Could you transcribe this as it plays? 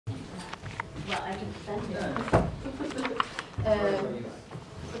Well, I can present here.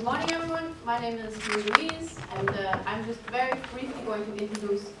 Good morning, everyone. My name is Louise, and I'm just very briefly going to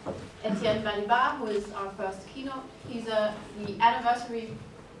introduce Etienne Balibar, who is our first keynote. He's the anniversary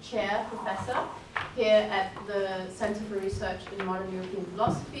chair professor here at the Center for Research in Modern European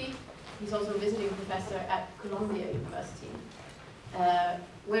Philosophy. He's also a visiting professor at Columbia University.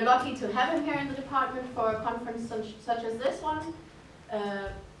 We're lucky to have him here in the department for a conference such as this one,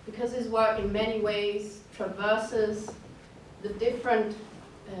 because his work in many ways traverses the different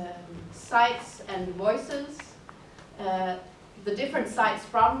sites and voices, the different sites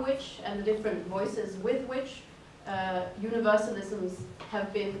from which and the different voices with which universalisms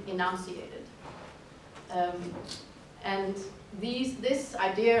have been enunciated. And this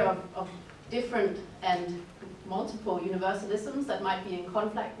idea of different and multiple universalisms that might be in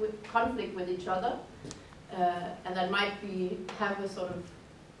conflict with each other, and that might have a sort of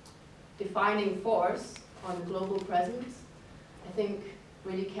defining force on the global presence, I think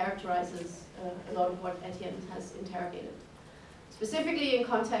really characterizes a lot of what Etienne has interrogated. Specifically in the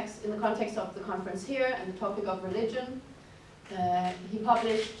context of the conference here and the topic of religion, he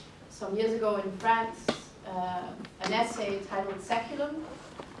published some years ago in France an essay titled Seculum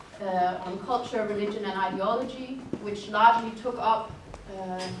on culture, religion, and ideology, which largely took up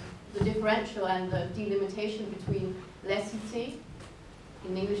the differential and the delimitation between laicité,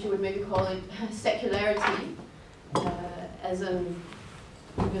 in English you would maybe call it secularity, as an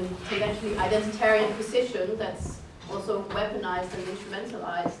even eventually identitarian position that's also weaponized and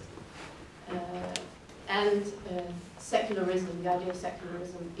instrumentalized, and secularism, the idea of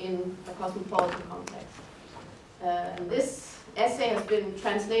secularism in a cosmopolitan context. And this essay has been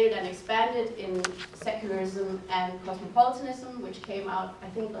translated and expanded in Secularism and Cosmopolitanism, which came out, I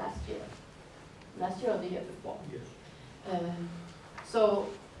think, last year. Last year or the year before. Yes. So,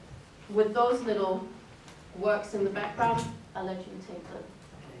 with those little works in the background, I'll let you take the...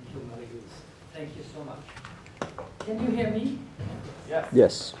 Thank you, Marie-Louise. Thank you so much. Can you hear me? Yes.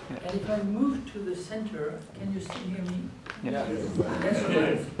 Yes. And if I move to the center, can you still hear me? Yeah. Yes,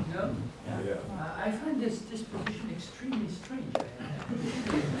 right? No? Yeah. I find this position extremely strange.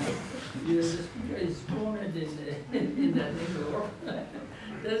 The speaker is cornered in that angle.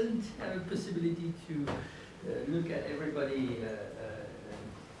 Doesn't have a possibility to look at everybody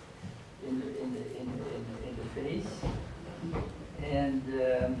in the face. And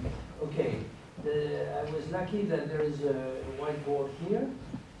okay, I was lucky that there is a whiteboard here,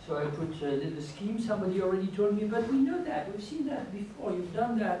 so I put the scheme. Somebody already told me, but we know that, we've seen that before, you've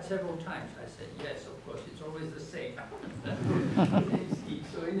done that several times. I said, yes, of course, it's always the same.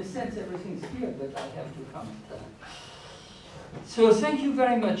 So in a sense, everything's here, but I have to comment. So thank you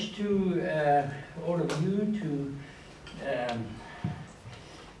very much to all of you, to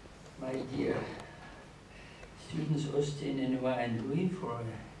my dear students Austin, Enua, and Louis for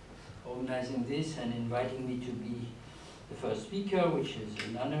organizing this and inviting me to be the first speaker, which is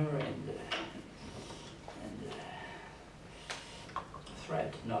an honor and a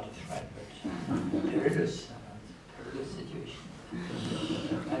threat, not a threat, but perilous situation.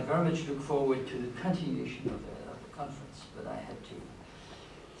 I very much look forward to the continuation of the conference, but I had to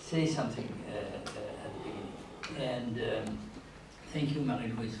say something at the beginning. And thank you,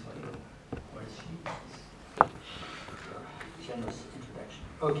 Marie-Louise, for your generous introduction.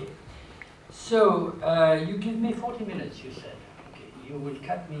 Okay. So, you give me 40 minutes, you said. Okay. You will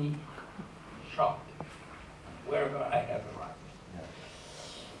cut me short wherever I have arrived.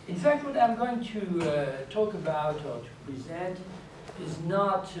 In fact, what I'm going to talk about or to present is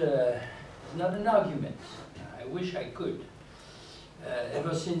not an argument. I wish I could.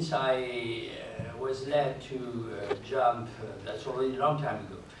 Ever since I was led to jump, that's already a long time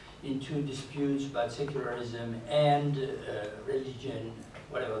ago, into disputes about secularism and religion,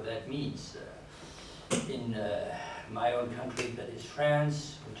 whatever that means, in my own country, that is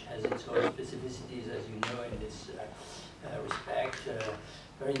France, which has its own specificities, as you know, in this respect,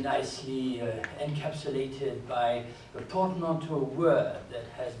 very nicely encapsulated by a portmanteau word that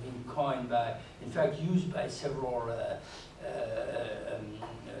has been coined by, in fact, used by several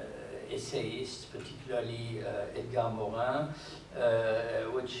essayists, particularly Edgar Morin,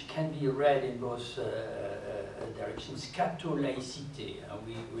 which can be read in both directions. Catho-laïcité.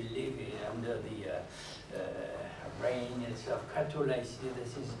 We live under the reign of catho-laïcité.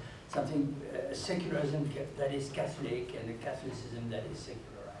 This is something, secularism that is Catholic and a Catholicism that is secularized.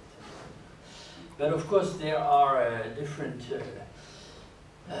 But of course there are different,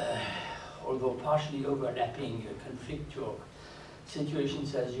 although partially overlapping, conflictual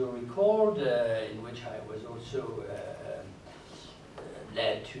situations, as you recalled, in which I was also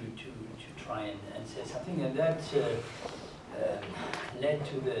led to try and say something, and that led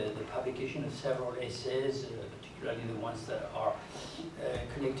to the publication of several essays, particularly the ones that are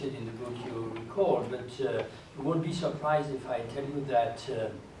connected in the book you recall. But you won't be surprised if I tell you that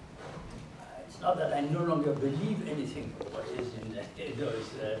it's not that I no longer believe anything of what is in those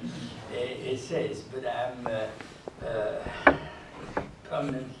essays, but I'm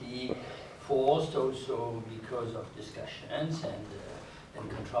permanently forced, also because of discussions and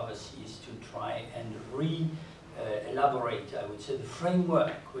controversies, to try and elaborate, I would say, the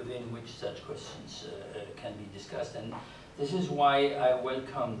framework within which such questions can be discussed. And this is why I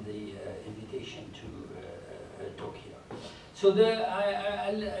welcome the invitation to talk here. So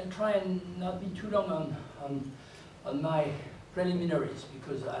I'll try and not be too long on my preliminaries,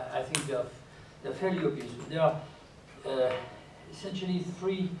 because I think they're fairly obvious. But there are essentially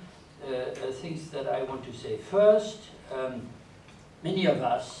three things that I want to say. First, many of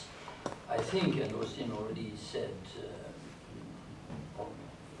us, I think, and Austin already said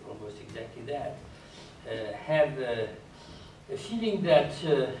almost exactly that, have a feeling that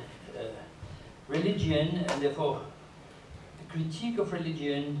religion, and therefore the critique of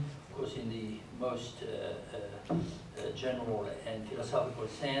religion, of course in the most general and philosophical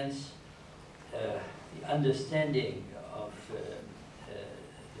sense, the understanding of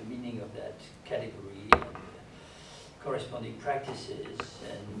the meaning of that category, and corresponding practices,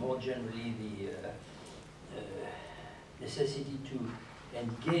 and more generally the necessity to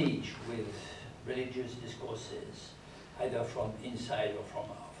engage with religious discourses, either from inside or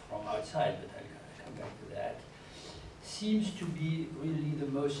from outside, but I'll come back to that, seems to be really the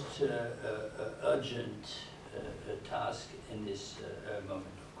most urgent task in this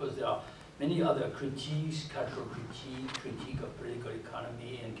moment. Of course, there are many other critiques, cultural critique of political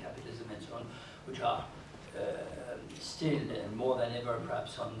economy and capitalism and so on, which are still and more than ever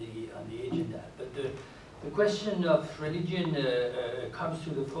perhaps on the agenda. But the question of religion comes to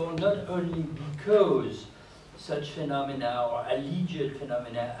the fore not only because such phenomena or alleged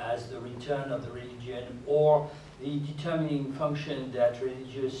phenomena as the return of the religion or the determining function that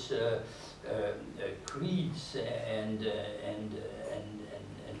religious creeds and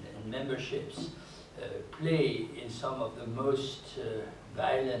memberships play in some of the most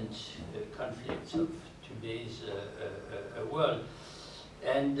violent conflicts of today's world.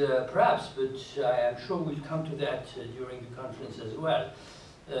 And perhaps, but I am sure we'll come to that during the conference as well,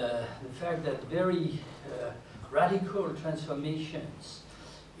 the fact that very radical transformations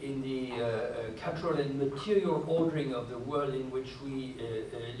in the cultural and material ordering of the world in which we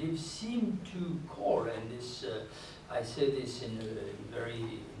live seem to call, and this I say this in a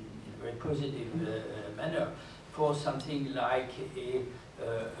very positive manner, for something like a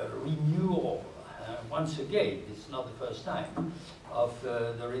renewal, once again, it's not the first time, of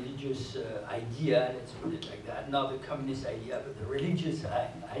the religious idea, let's put it like that, not the communist idea, but the religious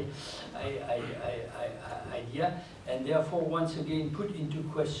idea, and therefore once again put into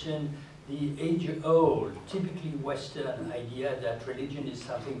question the age-old, typically Western idea that religion is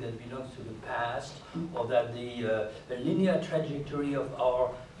something that belongs to the past, or that the linear trajectory of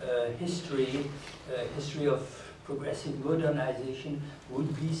our history of progressive modernization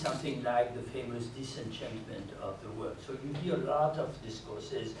would be something like the famous disenchantment of the world. So you hear a lot of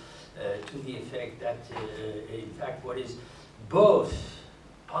discourses to the effect that, in fact, what is both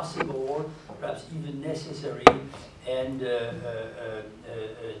possible, perhaps even necessary, and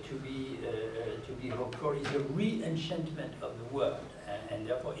to be hoped for is a re-enchantment of the world, and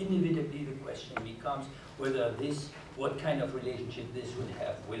therefore inevitably the question becomes whether what kind of relationship this would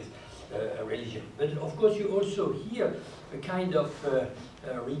have with religion. But of course you also hear a kind of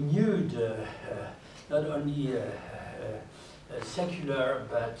renewed, not only secular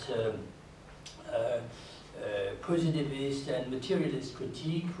but positivist and materialist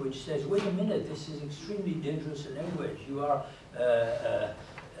critique, which says, wait a minute, this is extremely dangerous language. You are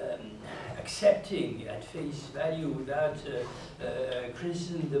accepting at face value without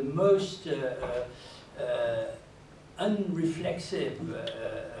criticism the most unreflexive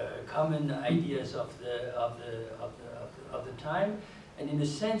common ideas of the time, and in a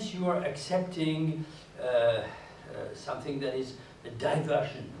sense you are accepting something that is a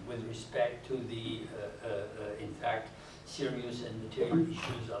diversion with respect to the in fact serious and material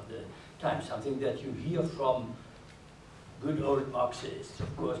issues of the time, something that you hear from good old Marxists,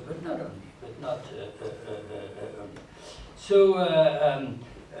 of course, but not only, only. So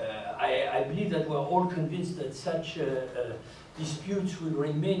I believe that we're all convinced that such disputes will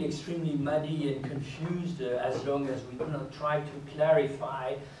remain extremely muddy and confused as long as we do not try to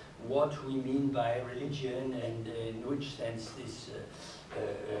clarify what we mean by religion and in which sense this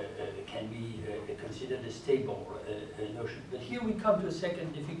can be considered a stable notion. But here we come to a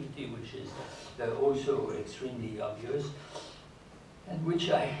second difficulty, which is also extremely obvious, and which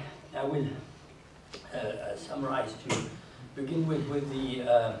I will summarize to begin with the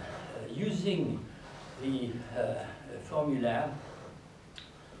using the formula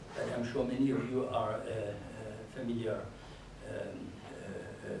that I'm sure many of you are familiar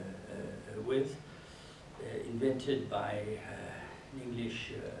with, invented by an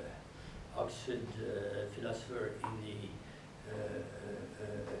English Oxford philosopher in the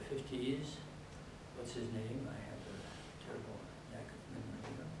 50s. What's his name? I have a terrible lack of memory.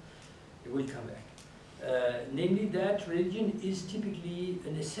 It will come back. Namely that religion is typically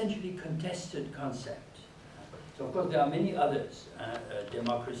an essentially contested concept. So of course there are many others,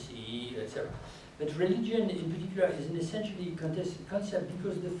 democracy, etc. But religion in particular is an essentially contested concept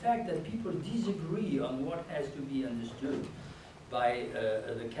because the fact that people disagree on what has to be understood by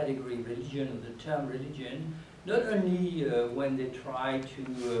the category religion or the term religion, not only when they try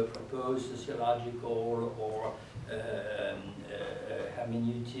to propose sociological or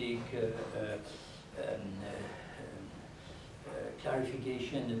hermeneutic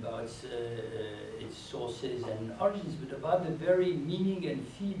clarification about its sources and origins, but about the very meaning and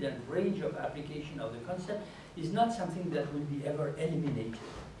field and range of application of the concept is not something that will be ever eliminated.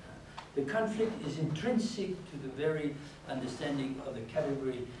 The conflict is intrinsic to the very understanding of the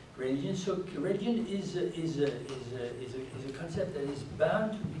category religion. So religion is a concept that is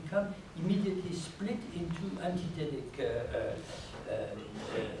bound to become immediately split into antithetic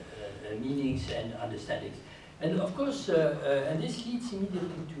meanings and understandings. And of course, and this leads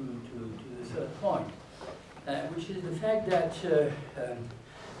immediately to the third point, which is the fact that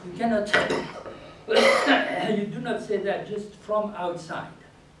you cannot, you do not say that just from outside,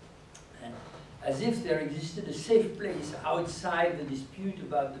 as if there existed a safe place outside the dispute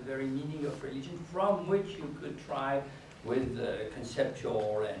about the very meaning of religion from which you could try with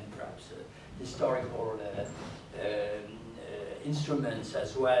conceptual and perhaps historical instruments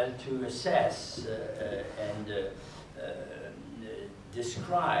as well to assess and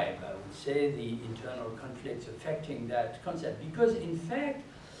describe, I would say, the internal conflicts affecting that concept. Because in fact,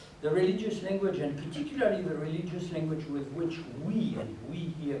 the religious language, and particularly the religious language with which we, and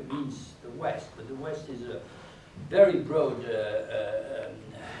we here means the West, but the West is a very broad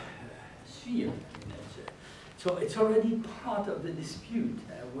sphere. So it's already part of the dispute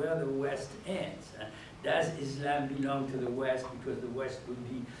where the West ends. Does Islam belong to the West because the West would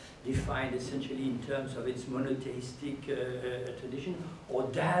be defined essentially in terms of its monotheistic tradition, or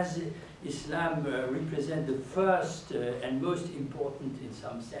does Islam represent the first and most important, in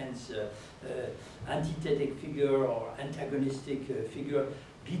some sense, antithetic figure or antagonistic figure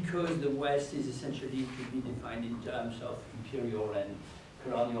because the West is essentially to be defined in terms of imperial and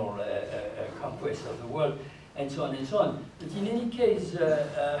colonial conquest of the world, and so on and so on. But in any case,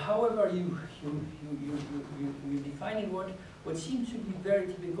 however you define it, what seems to be very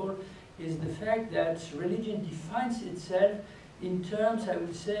typical is the fact that religion defines itself in terms, I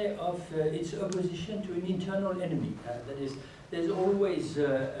would say, of its opposition to an internal enemy. That is, there's always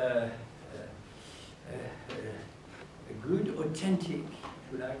a good, authentic,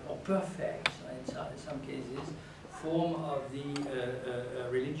 if you like, or perfect, in some cases, form of the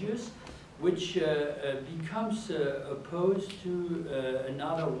religious, which becomes opposed to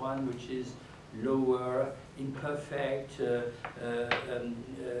another one which is lower, imperfect,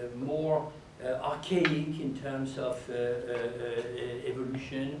 more archaic in terms of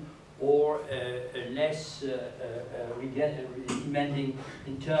evolution, or less demanding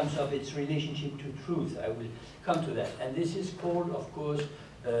in terms of its relationship to truth. I will come to that. And this is called, of course,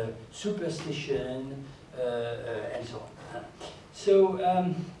 superstition, and so on. So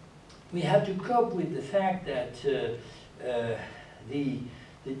we have to cope with the fact that the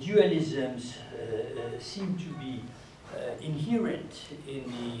dualisms seem to be inherent in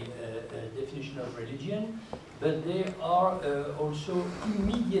the definition of religion, but they are also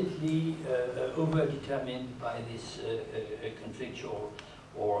immediately over-determined by this conflictual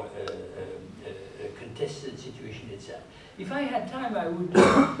or contested situation itself. If I had time, I would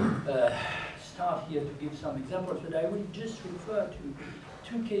start here to give some examples, but I will just refer to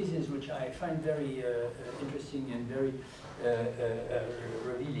two cases which I find very interesting and very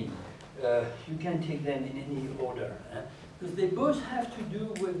revealing. You can take them in any order, because they both have to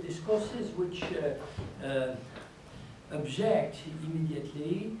do with discourses which object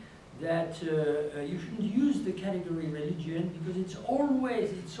immediately that you shouldn't use the category religion because it's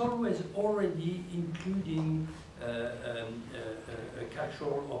always already including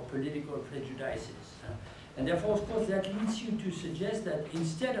cultural or political prejudices. And therefore, of course, that leads you to suggest that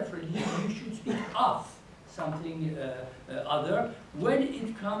instead of religion, you should speak of something other when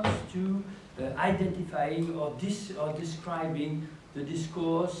it comes to identifying or describing the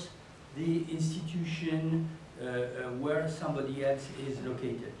discourse, the institution where somebody else is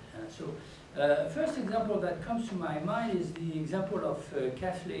located. First example that comes to my mind is the example of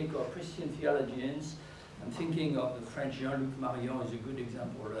Catholic or Christian theologians. I'm thinking of the French Jean-Luc Marion is a good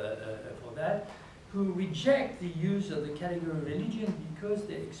example for that, who reject the use of the category of religion because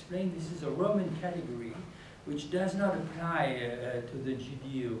they explain this is a Roman category which does not apply to the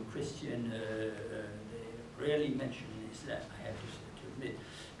Judeo-Christian, they rarely mention Islam, I have to admit,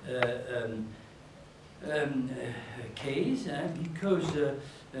 case, because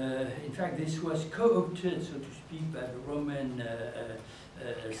in fact this was co-opted, so to speak, by the Roman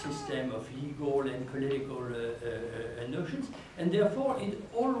system of legal and political notions, and therefore it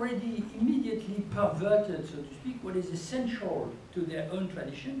already immediately perverted, so to speak, what is essential to their own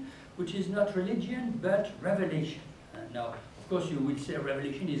tradition, which is not religion but revelation. Now, of course, you will say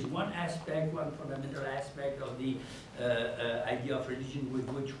revelation is one aspect, one fundamental aspect of the idea of religion with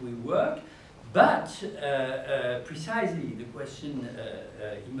which we work, but precisely the question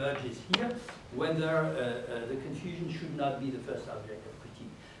emerges here whether the confusion should not be the first object of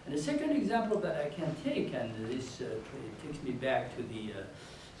critique. And the second example that I can take, and this takes me back to the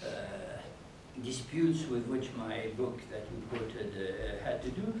disputes with which my book that you quoted had to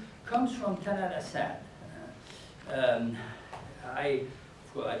do, comes from Talal Assad. I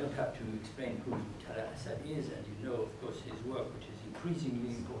don't have to explain who Talal Assad is, and you know, of course, his work, which is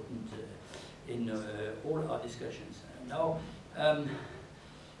increasingly important in all our discussions. Now,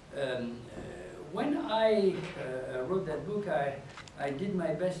 when I wrote that book, I did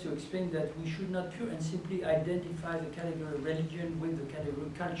my best to explain that we should not pure and simply identify the category of religion with the category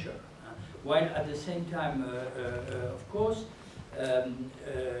of culture, while at the same time, of course,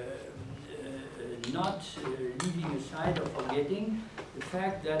 not leaving aside or forgetting the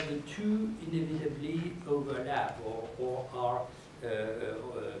fact that the two inevitably overlap or are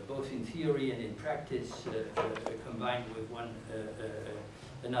both in theory and in practice combined with one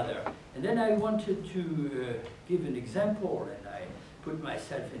another. And then I wanted to give an example, and I put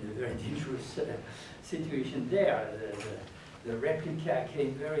myself in a very dangerous situation there. The replica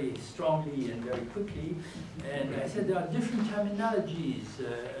came very strongly and very quickly, and I said there are different terminologies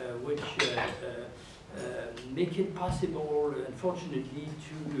which make it possible, unfortunately,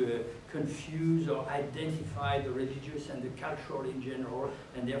 to confuse or identify the religious and the cultural in general,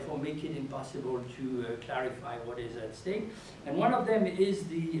 and therefore make it impossible to clarify what is at stake. And one of them is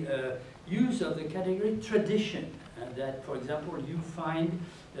the use of the category tradition, that, for example, you find,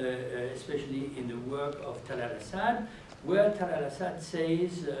 especially in the work of Talal Assad, where Talal Assad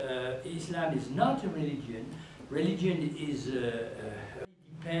says Islam is not a religion. Religion is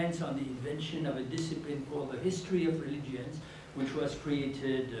depends on the invention of a discipline called the history of religions, which was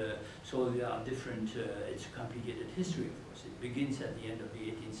created, so there are different, it's a complicated history, of course. It begins at the end of the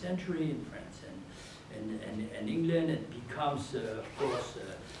 18th century in France and England, and becomes, of course,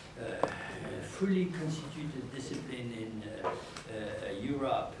 fully constituted discipline in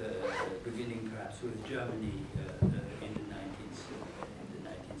Europe, beginning perhaps with Germany in the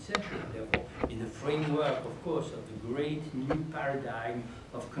 19th century. Therefore, in the framework, of course, of the great new paradigm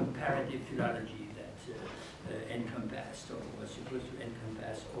of comparative philology that encompassed, or was supposed to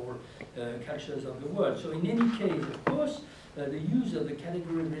encompass all cultures of the world. So in any case, of course, the use of the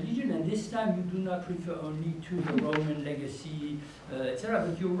category of religion, and this time you do not refer only to the Roman legacy, etc.,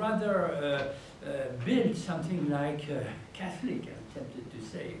 but you rather build something like Catholic, I'm tempted to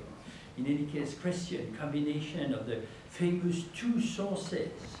say, or in any case Christian, combination of the famous two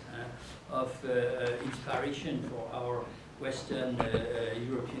sources of inspiration for our Western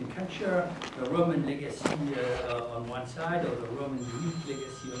European culture, the Roman legacy on one side, or the Roman Greek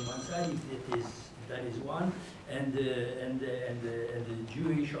legacy on one side, if that is one, and the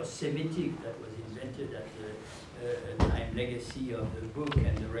Jewish or Semitic that was invented at the time legacy of the book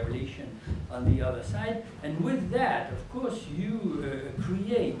and the revelation on the other side. And with that, of course, you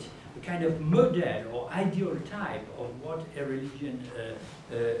create a kind of model or ideal type of what a religion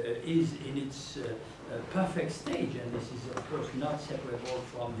is in its perfect stage, and this is of course not separable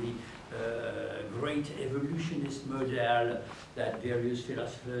from the great evolutionist model that various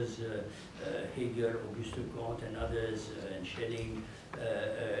philosophers, Hegel, Auguste Comte, and others, and Schelling,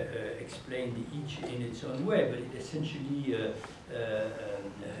 explained each in its own way, but it essentially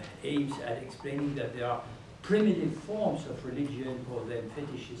aims at explaining that there are primitive forms of religion, call them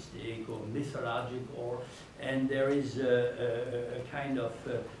fetishistic or mythological, and there is a kind of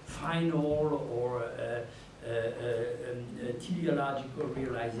final or teleological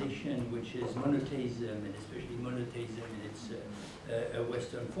realization, which is monotheism, and especially monotheism in its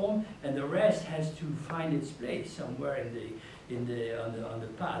Western form, and the rest has to find its place somewhere on the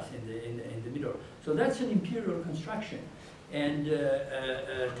path in the middle. So that's an imperial construction. And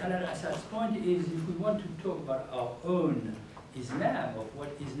Talal Assad's point is, if we want to talk about our own Islam, of what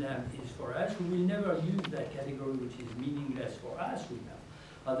Islam is for us, we will never use that category which is meaningless for us. We have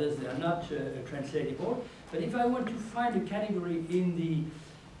others that are not translatable. But if I want to find a category in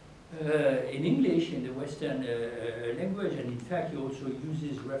English, in the Western language, and in fact he also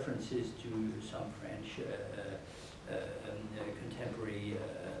uses references to some French contemporary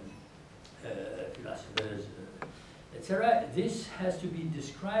philosophers, etc. This has to be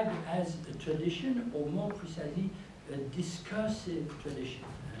described as a tradition, or more precisely, a discursive tradition.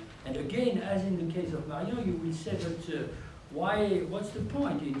 And again, as in the case of Marion, you will say that what's the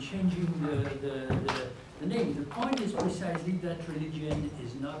point in changing the name? The point is precisely that religion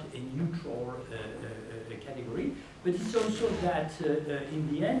is not a neutral category, but it's also that in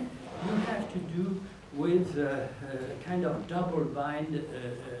the end, you have to do with a kind of double bind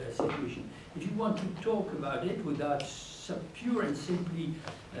situation. If you want to talk about it without pure and simply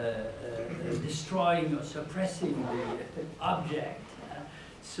destroying or suppressing the object,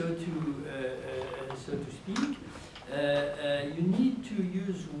 so to speak, you need to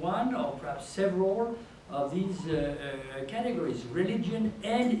use one or perhaps several of these categories: religion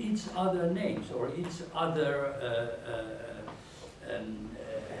and its other names, or its other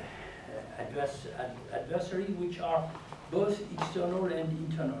adversary, which are both external and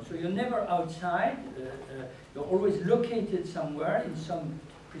internal. So you're never outside, you're always located somewhere in some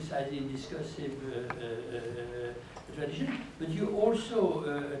precisely discursive tradition, but you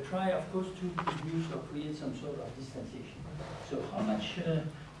also try, of course, to produce or create some sort of distanciation. So how much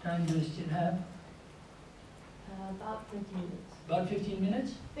time do you still have? About 20 minutes. About 15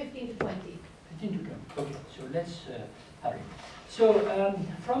 minutes? 15 to 20. 15 to 20. Okay, so let's hurry. So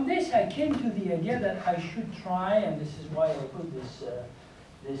from this, I came to the idea that I should try, and this is why I put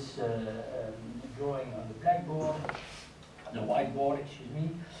this drawing on the blackboard, the whiteboard, excuse me.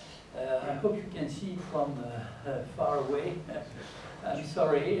 I hope you can see from far away. I'm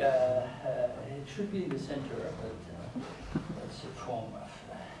sorry, it should be in the center, but that's a form of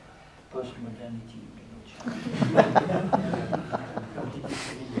post-modernity.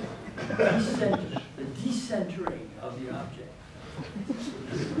 The decentering of the object.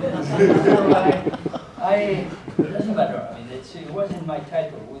 It doesn't matter. I mean, it was in my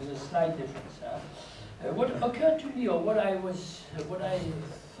title with a slight difference. What occurred to me, or what I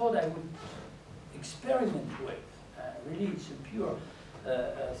thought I would experiment with, really, it's a pure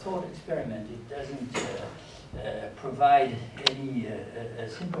thought experiment. It doesn't provide any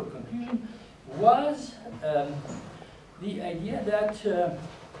simple conclusion. Was the idea that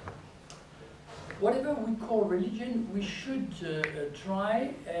whatever we call religion, we should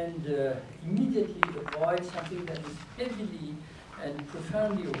try and immediately avoid something that is heavily and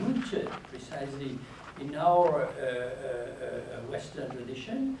profoundly rooted precisely in our Western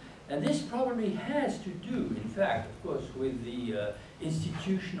tradition. And this probably has to do, in fact, of course, with the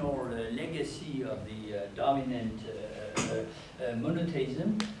institutional legacy of the dominant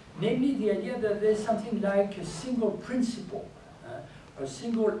monotheism, namely the idea that there's something like a single principle, a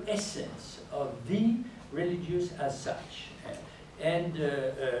single essence of the religious as such. And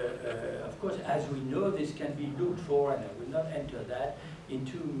of course, as we know, this can be looked for, and I will not enter that,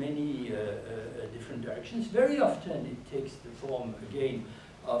 into many different directions. Very often it takes the form, again,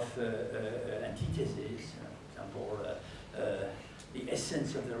 of antitheses. For example, the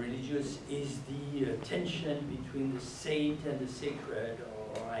essence of the religious is the tension between the saint and the sacred,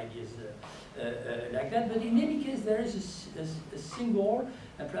 or ideas like that. But in any case, there is a single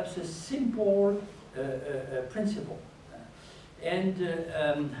and perhaps a simple principle. And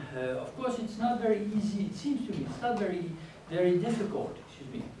of course, it's not very easy, it seems to me, it's not very difficult, excuse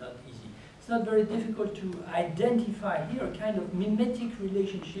me, not easy. It's not very difficult to identify here a kind of mimetic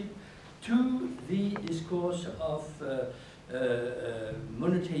relationship to the discourse of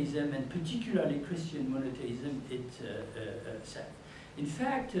monotheism, and particularly Christian monotheism itself. In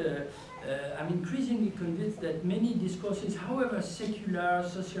fact, I'm increasingly convinced that many discourses, however secular,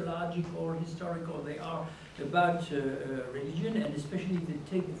 sociological, historical they are, about religion, and especially they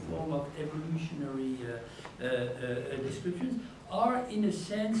take the form of evolutionary descriptions, are in a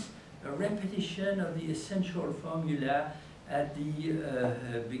sense a repetition of the essential formula at the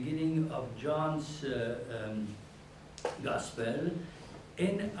beginning of John's Gospel,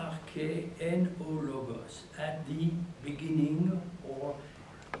 en arche, en o logos, at the beginning, or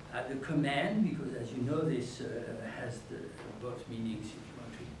at the command, because as you know, this has both meanings if you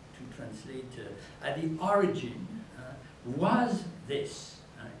want to translate. At the origin was this,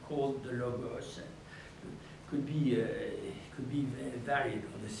 called the Logos. Could be varied,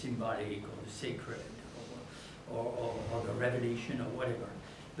 or the symbolic, or the sacred, or the revelation, or whatever.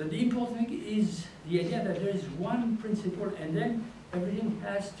 But the important thing is the idea that there is one principle, and then everything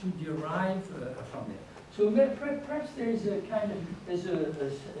has to derive from it. So perhaps there is a kind of, there's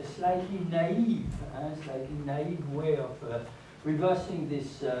a slightly naive way of reversing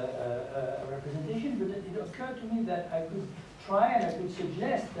this representation, but it occurred to me that I could try and I could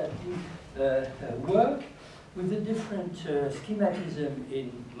suggest that we work with a different schematism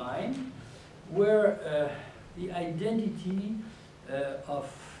in mind, where the identity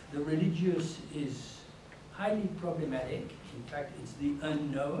of the religious is highly problematic. In fact, it's the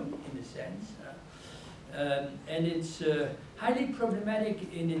unknown in a sense. And it's highly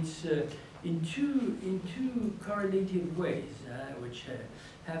problematic in its in two correlative ways, which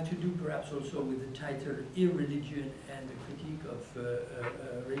have to do perhaps also with the title Irreligion and the critique of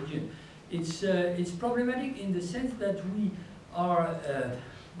religion. It's problematic in the sense that we are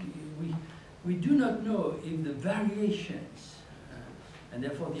we do not know if the variations and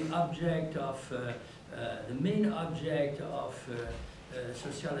therefore the object of the main object of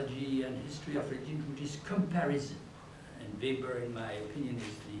sociology and history of religion, which is comparison. And Weber, in my opinion,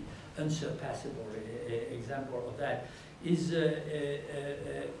 is the unsurpassable example of that,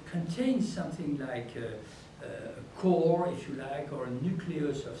 contains something like a core, if you like, or a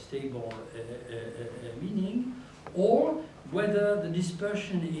nucleus of stable meaning, or whether the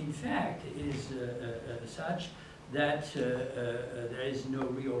dispersion, in fact, is such that there is no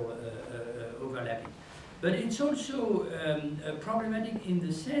real overlapping. But it's also problematic in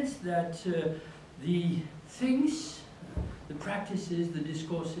the sense that the things, the practices, the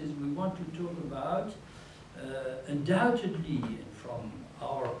discourses we want to talk about, undoubtedly from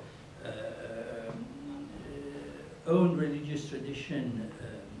our own religious tradition,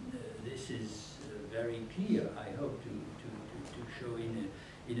 this is very clear, I hope to show in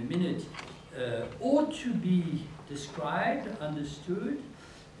a minute, ought to be described, understood,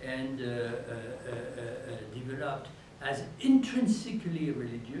 and developed as intrinsically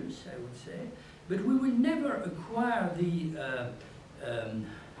religious, I would say, but we will never acquire the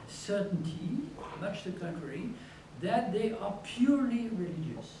certainty, much the contrary, that they are purely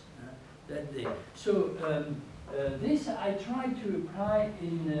religious. This I try to apply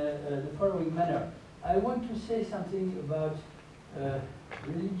in the following manner. I want to say something about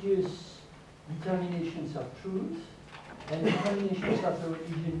religious determinations of truth, and determinations of the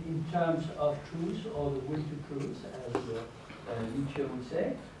religion in terms of truth, or the will to truth, as Nietzsche would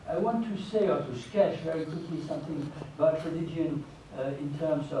say. I want to say, or to sketch very quickly, something about religion in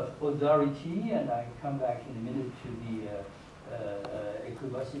terms of authority, and I come back in a minute to the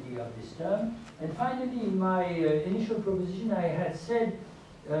equivocity of this term. And finally, in my initial proposition, I had said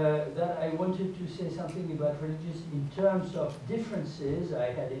that I wanted to say something about religious in terms of differences.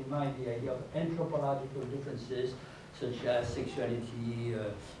 I had in mind the idea of anthropological differences, such as sexuality,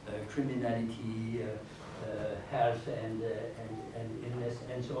 criminality, health and illness,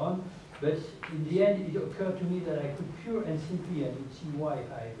 and so on. But in the end, it occurred to me that I could pure and simply, and you'll see why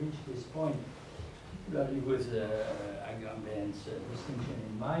if I reached this point, particularly with Agamben's distinction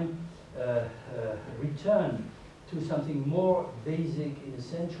in mind, return to something more basic in a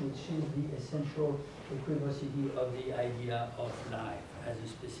sense, which is the essential equivocity of the idea of life as a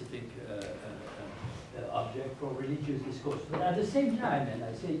specific object for religious discourse. But at the same time, and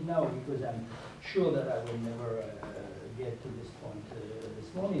I say it now because I'm sure that I will never get to this point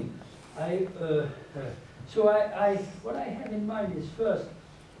this morning, what I have in mind is first,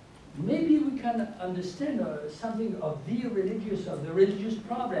 maybe we can understand something of the religious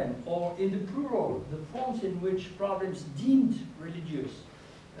problem, or in the plural, the forms in which problems deemed religious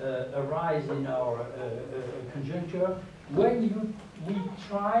arise in our conjuncture, when we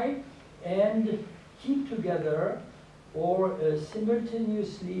try and keep together or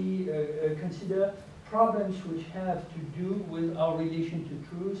simultaneously consider problems which have to do with our relation to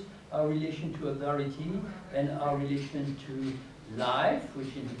truth, our relation to authority, and our relation to life,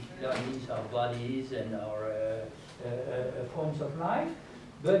 which in particular means our bodies and our forms of life.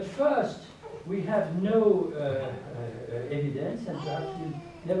 But first, we have no evidence, and perhaps we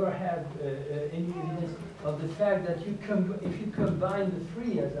never have any evidence of the fact that if you combine the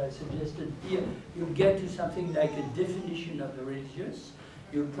three, as I suggested here, you'll get to something like a definition of the religious.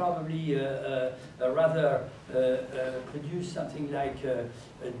 You'll probably rather produce something like a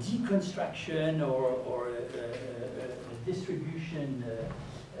deconstruction or a distribution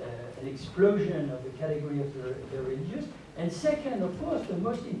an explosion of the category of the religious. And second, of course, the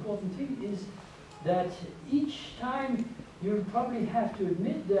most important thing is that each time you'll probably have to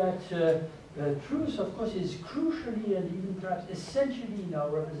admit that truth, of course, is crucially and even perhaps essentially in our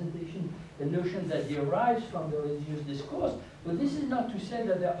representation the notion that derives from the religious discourse. But this is not to say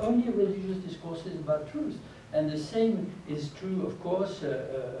that there are only religious discourses about truth. And the same is true, of course,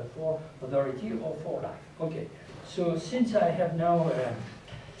 for authority or for life. Okay, so since I have now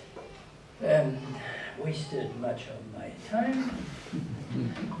wasted much of my time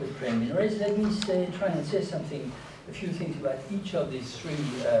with preliminaries, let me try and say something, a few things about each of these three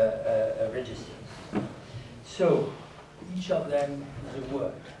registers. So, each of them is a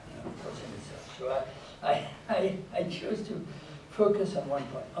word, of course, in itself. So I chose to focus on one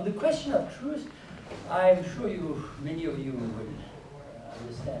point. On the question of truth, I'm sure many of you will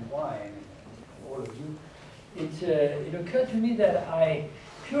understand why, I mean, all of you. It occurred to me that I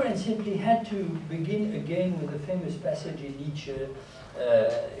pure and simply had to begin again with the famous passage in Nietzsche,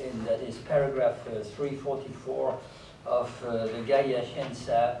 that is paragraph 344 of the Gaia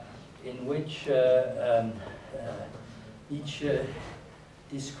Scienza, in which Nietzsche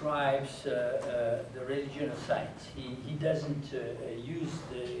describes the religion of science. He doesn't use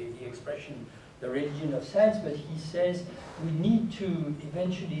the expression the religion of science, but he says we need to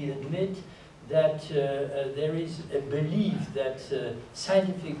eventually admit that there is a belief that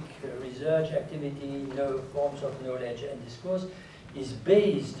scientific research activity, forms of knowledge and discourse is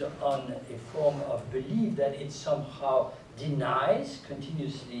based on a form of belief that it somehow denies,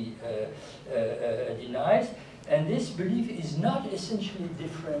 continuously denies, and this belief is not essentially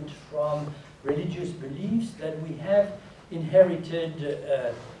different from religious beliefs that we have inherited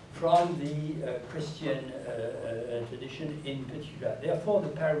from the Christian tradition in particular. Therefore, the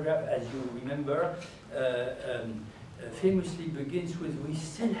paragraph, as you remember, famously begins with, we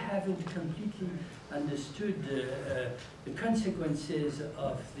still haven't completely understood the consequences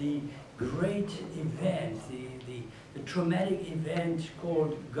of the great event, the traumatic event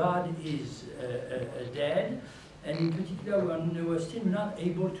called God is dead. And in particular, we were still not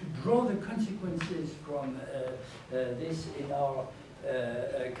able to draw the consequences from this in our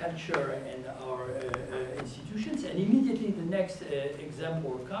culture and our institutions. And immediately the next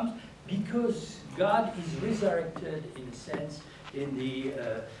example comes, because God is resurrected, in a sense, in the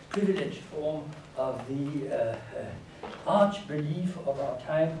privileged form of the arch belief of our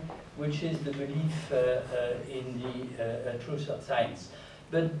time, which is the belief in the truth of science.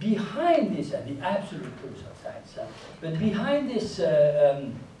 But behind this, and the absolute truth of science, but behind this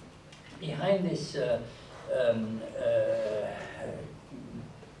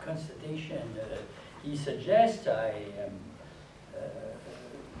constatation, he suggests, I am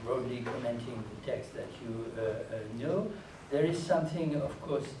broadly commenting the text that you know, there is something, of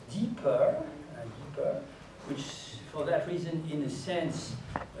course, deeper, which for that reason, in a sense,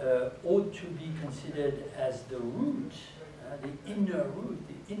 ought to be considered as the root, the inner root,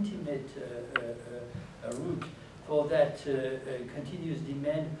 the intimate root for that continuous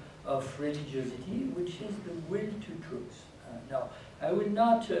demand of religiosity, which is the will to truth. Now, I will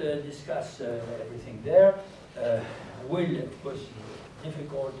not discuss everything there. Will, of course, is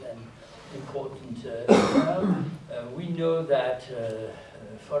difficult and important. We know that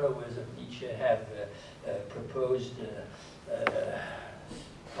followers of Nietzsche have proposed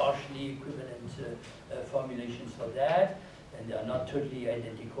partially equivalent formulations for that, and they are not totally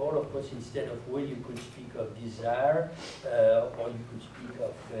identical. Of course, instead of will, you could speak of desire, or you could speak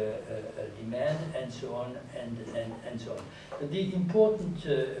of demand, and so on, and so on. But the important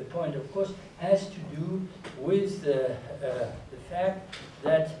point, of course, has to do with the fact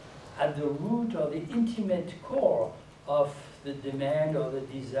that at the root or the intimate core of the demand or the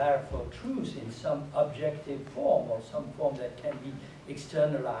desire for truth in some objective form, or some form that can be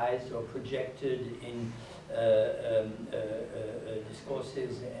externalized or projected in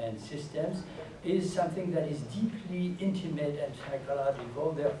discourses and systems, is something that is deeply intimate and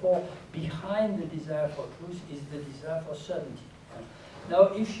psychological. Therefore, behind the desire for truth is the desire for certainty.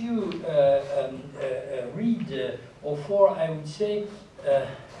 Now, if you read O4, I would say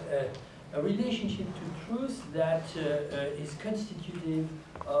a relationship to truth that is constitutive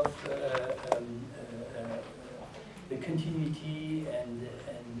of the continuity and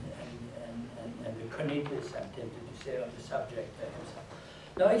the conatus, I'm tempted to say, of the subject himself.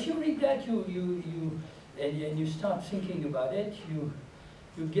 Now, if you read that, and you start thinking about it, you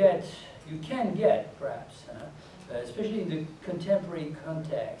can get perhaps, especially in the contemporary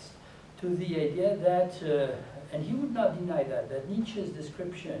context, to the idea that, and he would not deny that Nietzsche's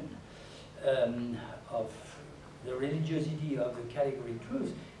description of the religiosity of the category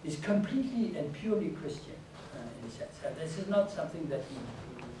truth is completely and purely Christian, in a sense. And this is not something that he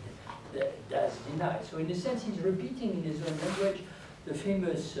does deny. So in a sense, he's repeating in his own language the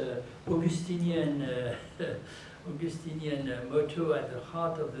famous Augustinian motto at the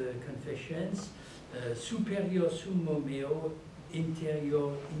heart of the Confessions, superior summo meo,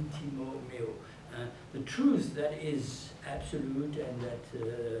 interior intimo meo. The truth that is absolute and that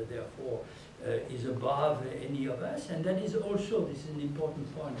therefore is above any of us, and that is also, this is an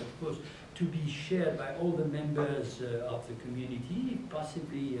important point, of course, to be shared by all the members of the community,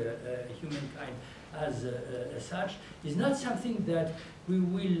 possibly humankind as such, is not something that we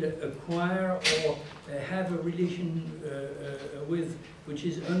will acquire or have a relation with which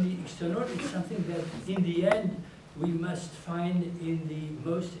is only external. It's something that in the end we must find in the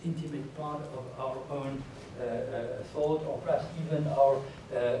most intimate part of our own thought, or perhaps even our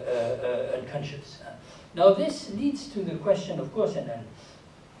unconscious. Now this leads to the question, of course, and then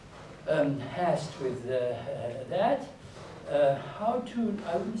asked with that, how to,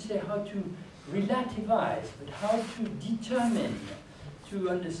 I wouldn't say how to relativize, but how to determine, to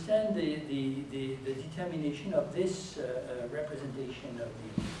understand the determination of this representation of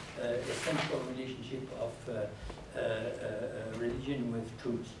the essential relationship of religion with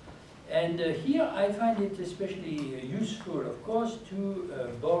truth. And here I find it especially useful, of course, to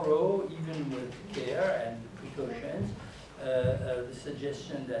borrow, even with care and precautions, the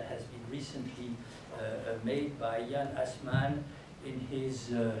suggestion that has been recently made by Jan Assmann in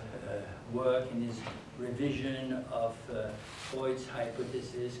his work, in his revision of Freud's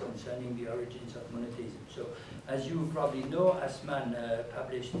hypothesis concerning the origins of monotheism. So, as you probably know, Assmann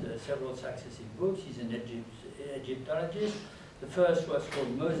published several successive books. He's an Egyptologist. The first was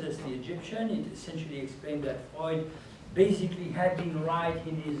called Moses the Egyptian. It essentially explained that Freud basically had been right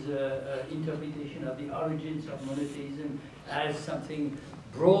in his interpretation of the origins of monotheism as something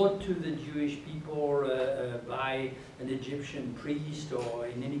brought to the Jewish people by an Egyptian priest, or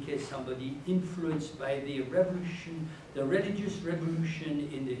in any case somebody influenced by the revolution, the religious revolution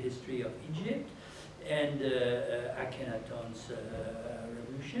in the history of Egypt, and Akhenaton's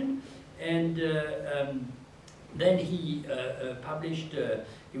revolution. And then he published,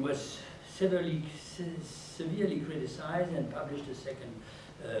 he was severely criticized and published a second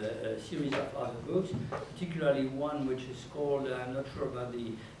series of other books, particularly one which is called, I'm not sure about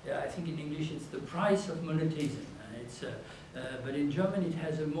the, I think in English it's The Price of Monotheism. It's, but in German it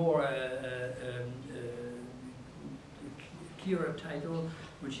has a more clearer title,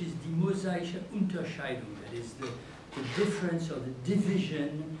 which is Die mosaische Unterscheidung, that is the difference or the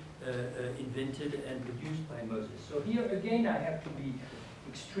division invented and produced by Moses. So here again I have to be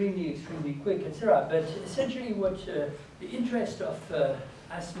extremely quick, etc. But essentially what the interest of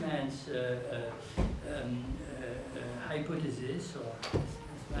Assmann's hypothesis, or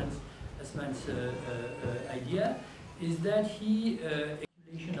Assmann's idea, is that he,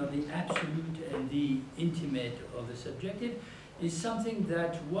 explanation of the absolute and the intimate of the subjective, is something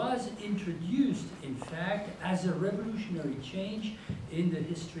that was introduced, in fact, as a revolutionary change in the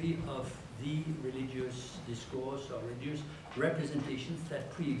history of the religious discourse or religious representations that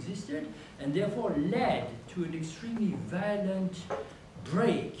pre-existed, and therefore led to an extremely violent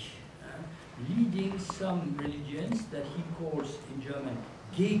break, leading some religions that he calls in German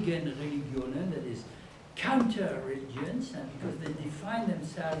Gegenreligionen, that is counter-religions, and because they define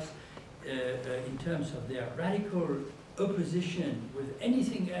themselves in terms of their radical opposition with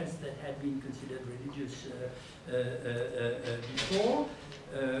anything else that had been considered religious before,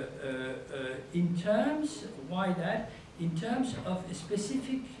 in terms, why that? In terms of a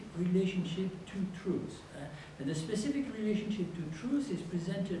specific relationship to truth. And the specific relationship to truth is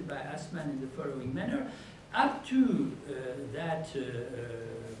presented by Assmann in the following manner. Up to that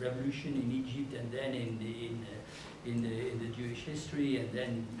revolution in Egypt, and then in the Jewish history, and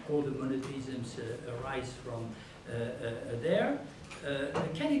then all the monotheisms arise from there, the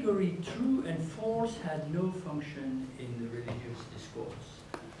category true and false had no function in the religious discourse.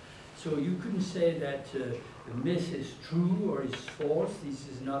 So you couldn't say that the myth is true or is false. This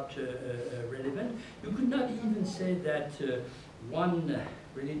is not relevant. You could not even say that one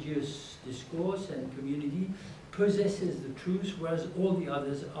religious discourse and community possesses the truth, whereas all the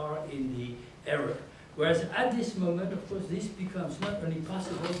others are in the error. Whereas at this moment, of course, this becomes not only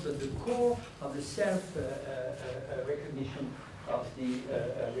possible, but the core of the self-recognition of the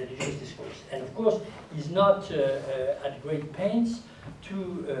religious discourse. And of course, is not at great pains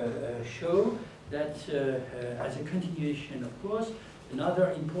to show that as a continuation, of course,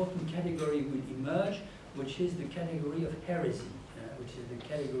 another important category will emerge, which is the category of heresy, which is the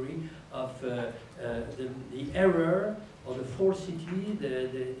category of the error or the falsity,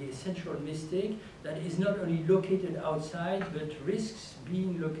 the essential mistake that is not only located outside but risks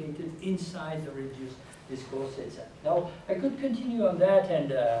being located inside the religious discourse itself. Now, I could continue on that,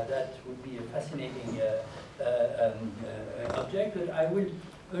 and that would be a fascinating object, but I will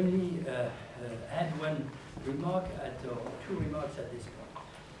only add one remark or two remarks at this point.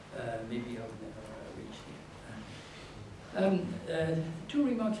 Maybe I'll never reach here. Two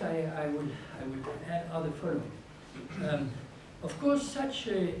remarks I would add are the following. Of course, such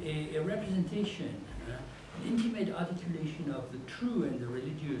a representation, an intimate articulation of the true and the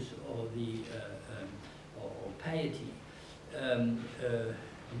religious or the or piety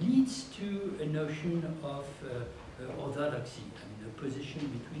leads to a notion of orthodoxy, I mean, a position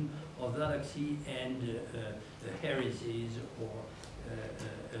between orthodoxy and heresies or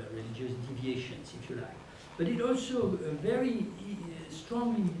religious deviations, if you like. But it also very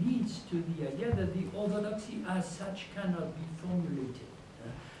strongly leads to the idea that the orthodoxy as such cannot be formulated.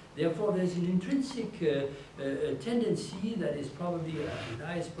 Therefore, there's an intrinsic tendency that is probably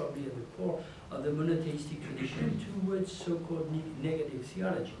lies probably at the core of the monotheistic tradition towards so-called negative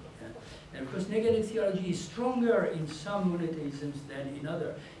theology. And of course, negative theology is stronger in some monotheisms than in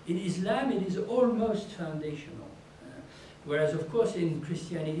others. In Islam, it is almost foundational. Whereas, of course, in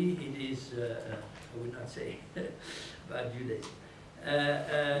Christianity, it is, I would not say about Judaism.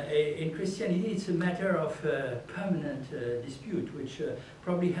 In Christianity, it's a matter of permanent dispute, which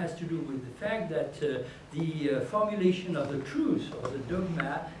probably has to do with the fact that the formulation of the truth or the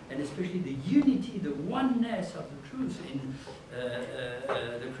dogma, and especially the unity, the oneness of the truth in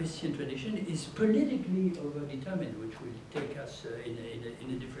the Christian tradition is politically overdetermined, which will take us in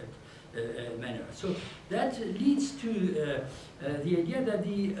a different manner. So that leads to the idea that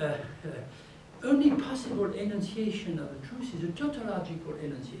the only possible enunciation of the truth is a tautological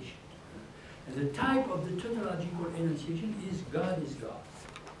enunciation. And the type of the tautological enunciation is God is God.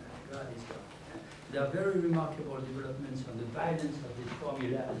 God is God. There are very remarkable developments on the violence of this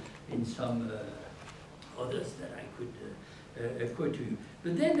formula in some others that I could quote to you.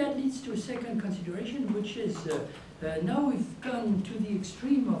 But then that leads to a second consideration, which is now we've gone to the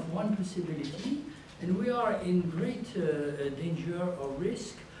extreme of one possibility, and we are in great danger or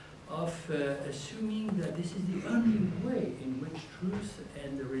risk of assuming that this is the only way in which truth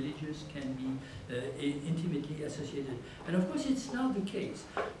and the religious can be intimately associated. And of course, it's not the case.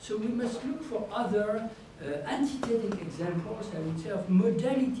 So we must look for other antithetic examples, I would say, of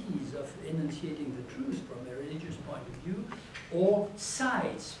modalities of enunciating the truth from a religious point of view, or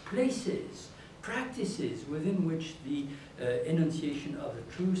sites, places, practices within which the enunciation of the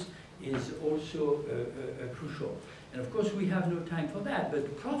truth is also crucial. And of course, we have no time for that,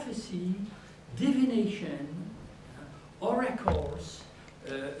 but prophecy, divination, oracles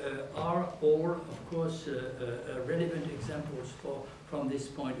are all, of course, relevant examples from this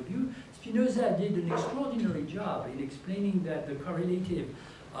point of view. Spinoza did an extraordinary job in explaining that the correlative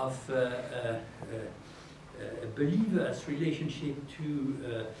of a believer's relationship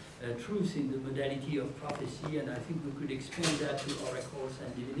to truth in the modality of prophecy, and I think we could expand that to oracles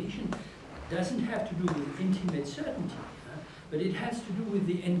and divination, doesn't have to do with intimate certainty, but it has to do with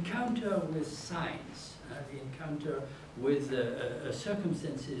the encounter with signs, the encounter with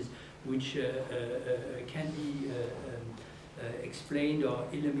circumstances which can be explained or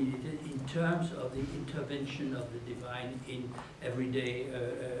illuminated in terms of the intervention of the divine in everyday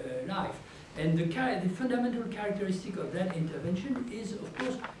life. And the fundamental characteristic of that intervention is, of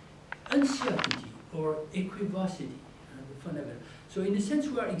course, uncertainty or equivocity, the fundamental. So in a sense,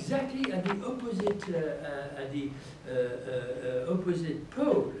 we are exactly at the opposite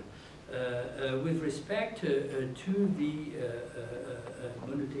pole with respect to the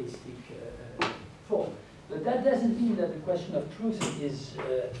monotheistic form. But that doesn't mean that the question of truth is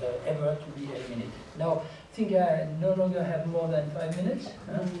ever to be eliminated. Now, I think I no longer have more than 5 minutes.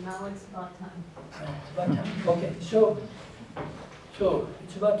 Now it's about time. It's about time. Okay, so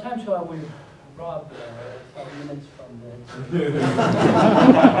it's about time, so I will rob 5 minutes from the...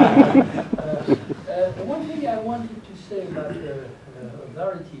 one thing I wanted to say about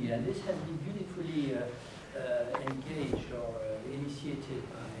authority, and this has been beautifully engaged or initiated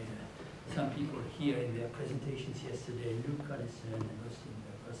by some people here in their presentations yesterday, Luke Collison and Austin.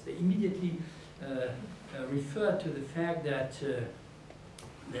 They immediately referred to the fact that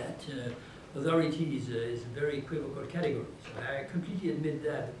authority is a very equivocal category. So I completely admit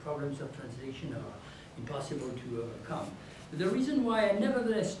that the problems of translation are impossible to overcome. But the reason why I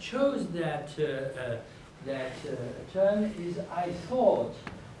nevertheless chose that term is I thought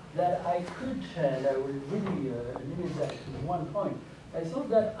that I could, and I will really limit that to one point. I thought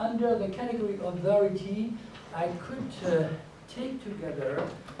that under the category authority, I could take together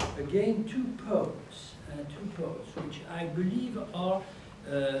again two poles, which I believe are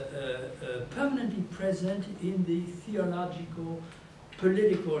permanently present in the theological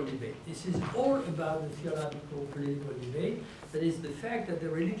political debate. This is all about the theological political debate. That is the fact that the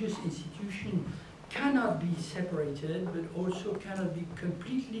religious institution cannot be separated, but also cannot be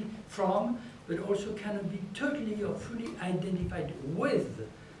completely from, but also cannot be totally or fully identified with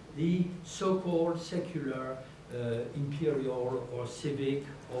the so-called secular, imperial or civic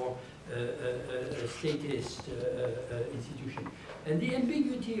or statist institution. And the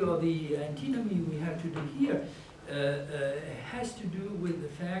ambiguity or the antinomy we have to do here has to do with the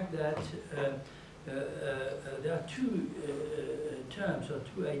fact that there are two terms or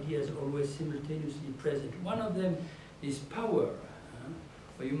two ideas always simultaneously present. One of them is power,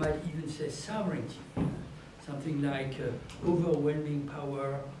 or you might even say sovereignty, something like overwhelming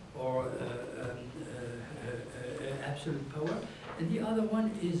power or absolute power. And the other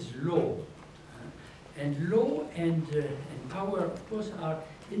one is law. And law and power, of course, are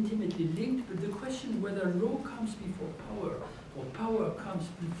intimately linked, but the question whether law comes before power or power comes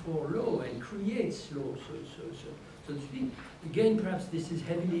before law and creates law, so to speak, again, perhaps this is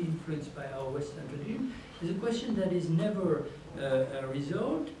heavily influenced by our Western tradition, is a question that is never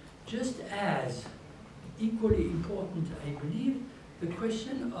resolved, just as equally important, I believe, the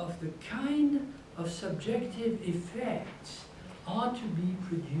question of the kind of subjective effects are to be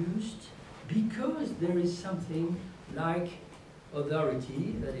produced because there is something like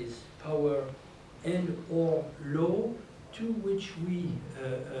authority, that is power and or law, to which we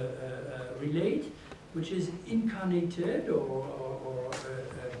relate, which is incarnated or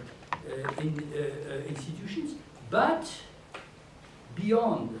in institutions, but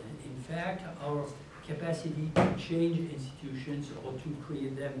beyond, in fact, our capacity to change institutions or to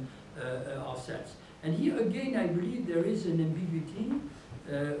create them ourselves. And here again, I believe there is an ambiguity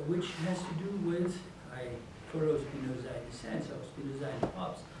which has to do with, I follow Spinoza in a sense, or Spinoza and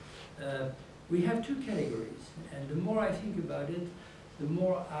Hobbes. We have two categories, and the more I think about it, the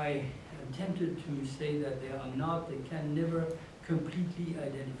more I am tempted to say that they are not, they can never completely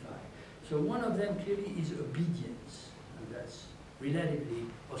identify. So one of them clearly is obedience, and that's relatively,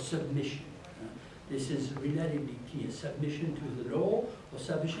 or submission. This is relatively clear, submission to the law, or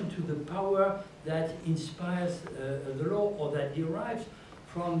submission to the power that inspires the law, or that derives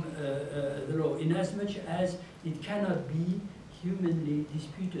from the law, inasmuch as it cannot be humanly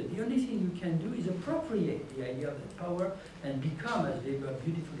disputed. The only thing you can do is appropriate the idea of that power and become, as Weber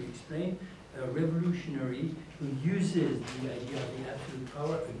beautifully explained, a revolutionary who uses the idea of the absolute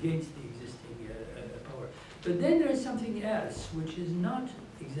power against the existing power. But then there is something else, which is not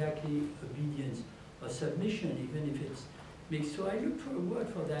exactly obedience or submission, even if it's mixed. So I looked for a word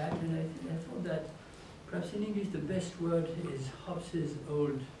for that, and I thought that perhaps in English the best word is Hobbes's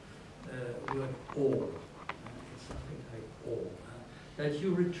old word, awe. It's something like awe. That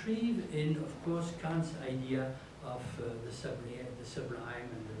you retrieve in, of course, Kant's idea of the sublime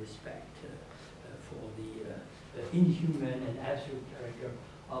and the respect for the inhuman and absolute character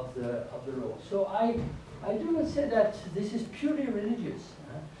of the law. So I do not say that this is purely religious,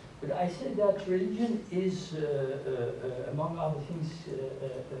 but I say that religion is, among other things,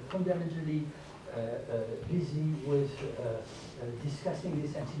 fundamentally busy with discussing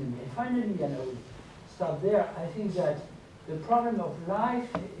this antinomy. And finally, and I will stop there, I think that the problem of life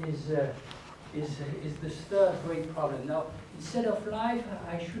is this third great problem. Now, instead of life,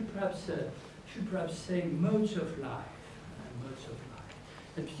 I should perhaps say modes of life,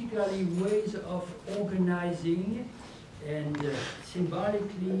 and particularly ways of organizing and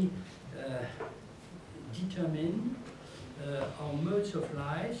symbolically determine our modes of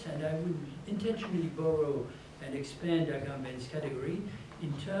life, and I would intentionally borrow and expand Agamben's category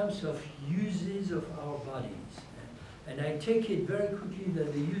in terms of uses of our bodies. And I take it very quickly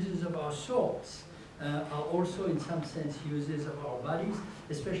that the uses of our souls are also in some sense uses of our bodies,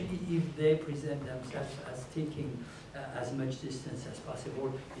 especially if they present themselves as taking as much distance as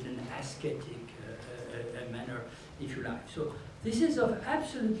possible in an ascetic manner, if you like. So this is of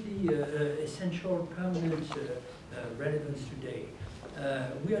absolutely essential, permanent relevance today.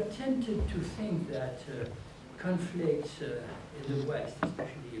 We are tempted to think that conflicts in the West,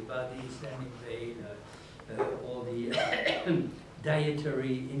 especially about the Islamic veil, or the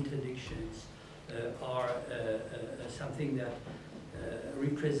dietary interdictions, are something that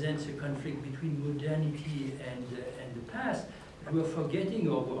represents a conflict between modernity and the past. We're forgetting,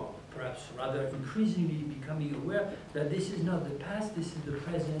 or we're perhaps rather increasingly becoming aware that this is not the past, this is the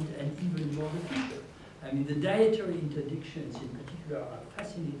present, and even more the future. I mean, the dietary interdictions in particular are a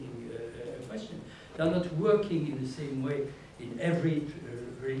fascinating question. They're not working in the same way in every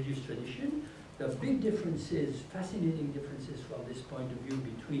religious tradition. There are big differences, fascinating differences from this point of view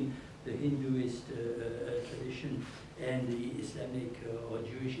between the Hinduist tradition and the Islamic or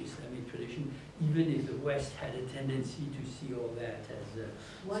Jewish Islamic tradition, even if the West had a tendency to see all that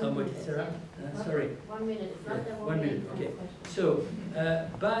as somewhat... sorry. 1 minute. It's not that 1 minute, okay. So,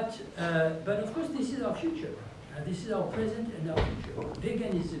 but of course this is our future. This is our present and our future.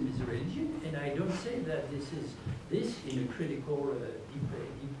 Veganism is a religion, and I don't say that this is in a critical, deep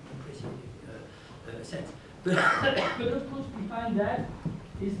sense. But of course behind that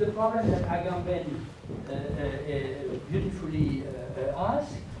is the problem that Agamben beautifully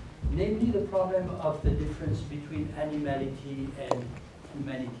asked, namely the problem of the difference between animality and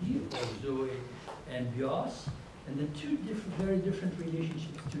humanity, or Zoe and Bios, and the two very different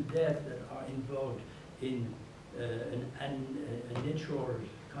relationships to death that are involved in a natural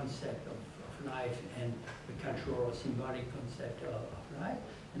concept of life and the cultural or symbolic concept of life.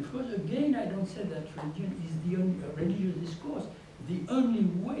 And of course, again, I don't say that religion is the only religious discourse, the only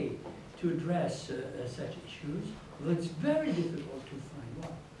way to address such issues, although it's very difficult to find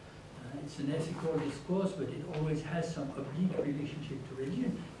one. It's an ethical discourse, but it always has some oblique relationship to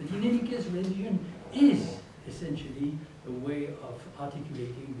religion. But in any case, religion is essentially a way of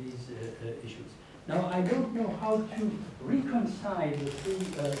articulating these issues. Now, I don't know how to reconcile the three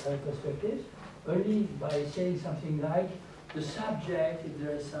perspectives, only by saying something like the subject, if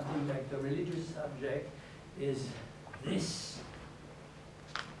there is something like the religious subject, is this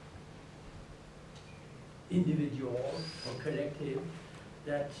individual or collective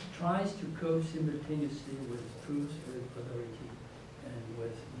that tries to cope simultaneously with truth, with authority, and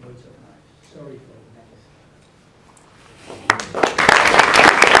with modes of life. Sorry for the mess.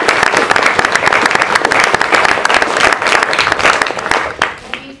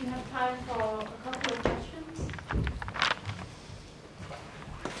 Maybe we have time for a couple of questions.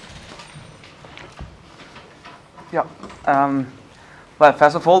 Yeah. Well,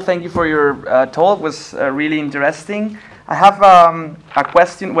 first of all, thank you for your talk. It was really interesting. I have a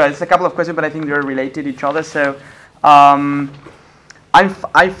question. Well, it's a couple of questions, but I think they're related to each other. So I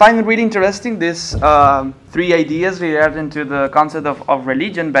find it really interesting, these three ideas regarding to the concept of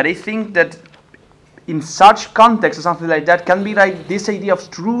religion, but I think that in such context or something like that can be like this idea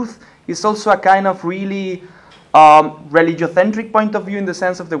of truth is also a kind of really religiocentric point of view in the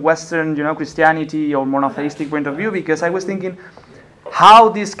sense of the Western, Christianity or monotheistic point of view, because I was thinking how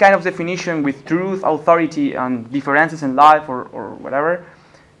this kind of definition with truth, authority, and differences in life or whatever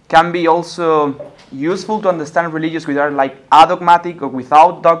can be also useful to understand religious without like adogmatic or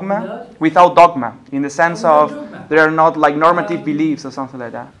without dogma, in the sense of there are not like normative beliefs or something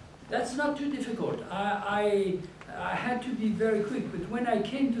like that. That's not too difficult. I had to be very quick, but when I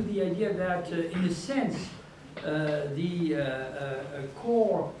came to the idea that in a sense the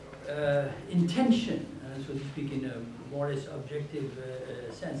core intention, so to speak, in a more or less objective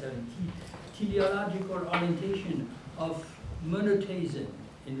sense, and teleological orientation of monotheism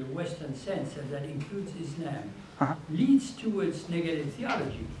in the Western sense, and that includes Islam, leads towards negative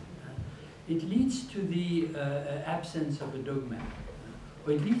theology. It leads to the absence of a dogma,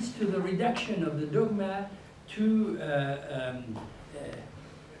 or it leads to the reduction of the dogma to a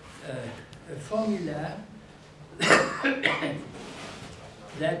formula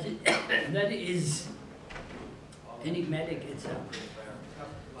that is enigmatic itself.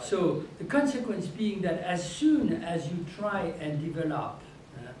 So the consequence being that as soon as you try and develop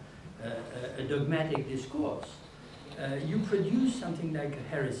a dogmatic discourse, you produce something like a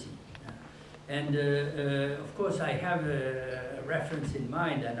heresy. And of course I have a reference in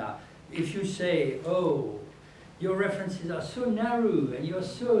mind, and if you say, oh, your references are so narrow and you're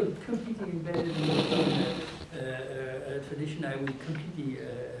so completely embedded in your own tradition, I will completely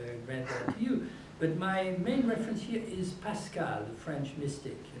grant that to you. But my main reference here is Pascal, the French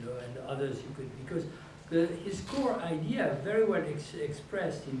mystic, and others you could, because his core idea, very well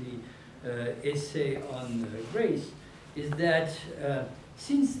expressed in the essay on grace, is that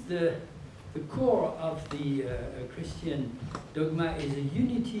since the core of the Christian dogma is a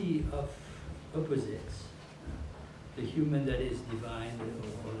unity of opposites, the human that is divine,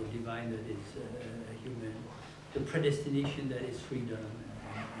 or the divine that is human, the predestination that is freedom,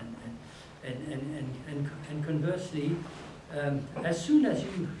 and conversely, as soon as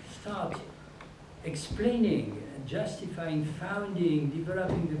you start explaining, justifying, founding,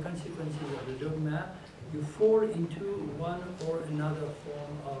 developing the consequences of the dogma, you fall into one or another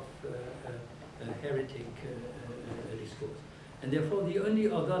form of heretic discourse. And therefore, the only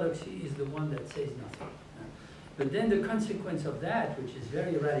orthodoxy is the one that says nothing. But then the consequence of that, which is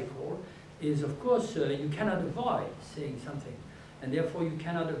very radical, is of course you cannot avoid saying something. And therefore, you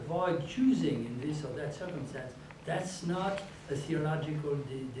cannot avoid choosing in this or that circumstance. That's not a theological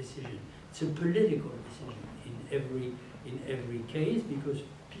decision. It's a political decision in every case, because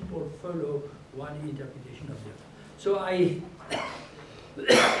people follow one interpretation of the other. So I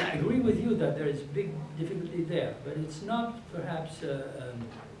agree with you that there is big difficulty there, but it's not perhaps totally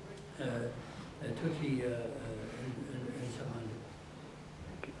insurmountable.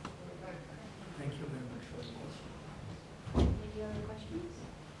 Thank you very much for the question. Any other questions?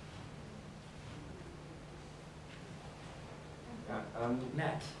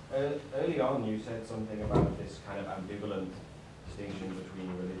 Matt. Early on, you said something about this kind of ambivalent distinction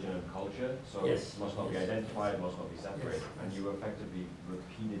between religion and culture. So Yes. it must not be identified, must not be separated. Yes. And you effectively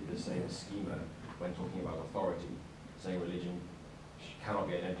repeated the same schema when talking about authority, saying religion cannot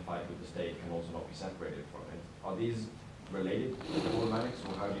be identified with the state, can also not be separated from it. Are these related problematics,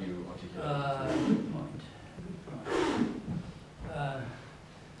 or how do you articulate it? Good point. Good point.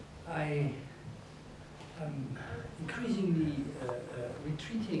 I am increasingly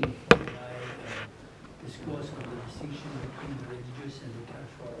retreating from my discourse on the distinction between the religious and the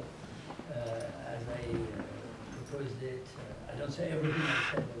cultural as I proposed it. I don't say everything I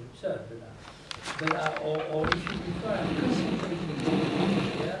said was absurd, or if you prefer, I'm concentrating on the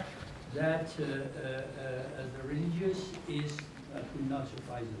idea that the religious is, that will not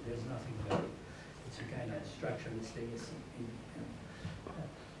surprise you, there's nothing about it. It's a kind of structuralist legacy.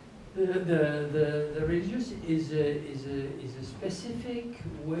 The religious is a specific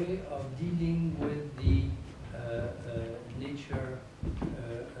way of dealing with the nature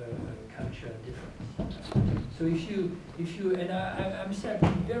culture difference. So if you and I'm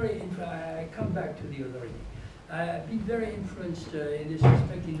very I come back to the authority. I've been very influenced in this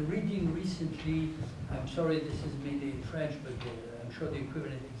respect in reading recently. I'm sorry, this is mainly in French, but I'm sure the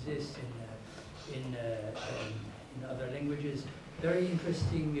equivalent exists in other languages. Very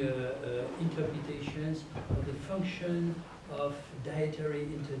interesting interpretations of the function of dietary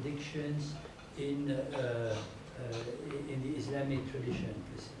interdictions in the Islamic tradition,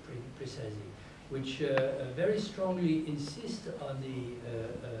 precisely, which very strongly insist on the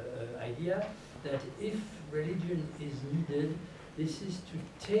idea that if religion is needed, this is to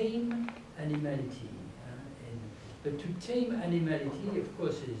tame animality. But to tame animality, of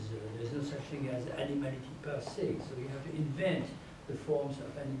course, there's no such thing as animality per se. So you have to invent the forms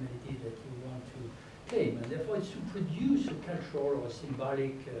of animality that you want to tame. And therefore, it's to produce a cultural or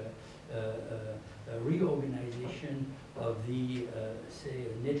symbolic reorganization of the, say,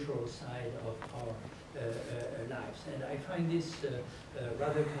 natural side of our lives. And I find this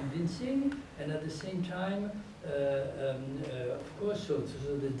rather convincing, and at the same time, of course, so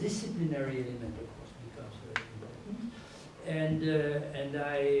the disciplinary element, of course, becomes very important. And I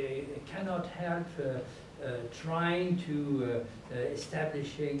cannot help trying to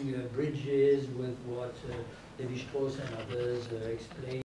establishing bridges with what Levi-Strauss and others explain.